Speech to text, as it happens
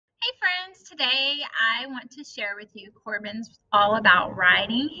friends, today I want to share with you Corbin's all about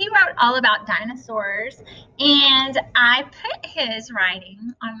writing. He wrote all about dinosaurs, and I put his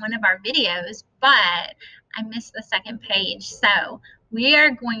writing on one of our videos, but I missed the second page. So we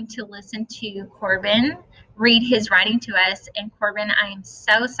are going to listen to Corbin read his writing to us. And Corbin, I am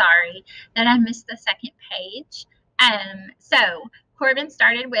so sorry that I missed the second page. So Corbin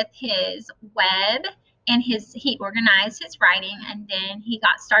started with his web, and he organized his writing, and then he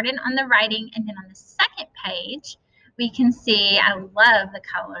got started on the writing, and then on the second page we can see, I love the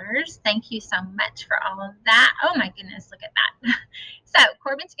colors. Thank you so much for all of that. Oh my goodness, look at that. So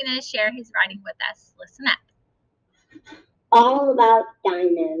Corbin's going to share his writing with us. Listen up. All about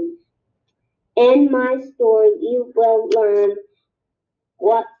dinos. In my story, you will learn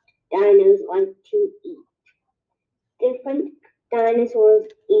what dinos like to eat. Different dinosaurs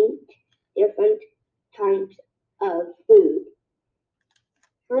eat different types of food.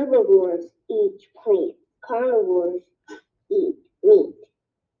 Herbivores eat plants. Carnivores eat meat.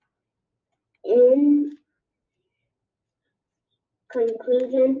 In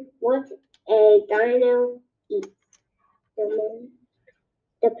conclusion, what a dino eats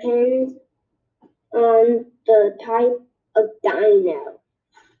depends on the type of dino.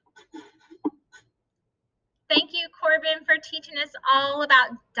 Thank you, Corbin, for teaching us all about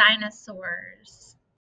dinosaurs.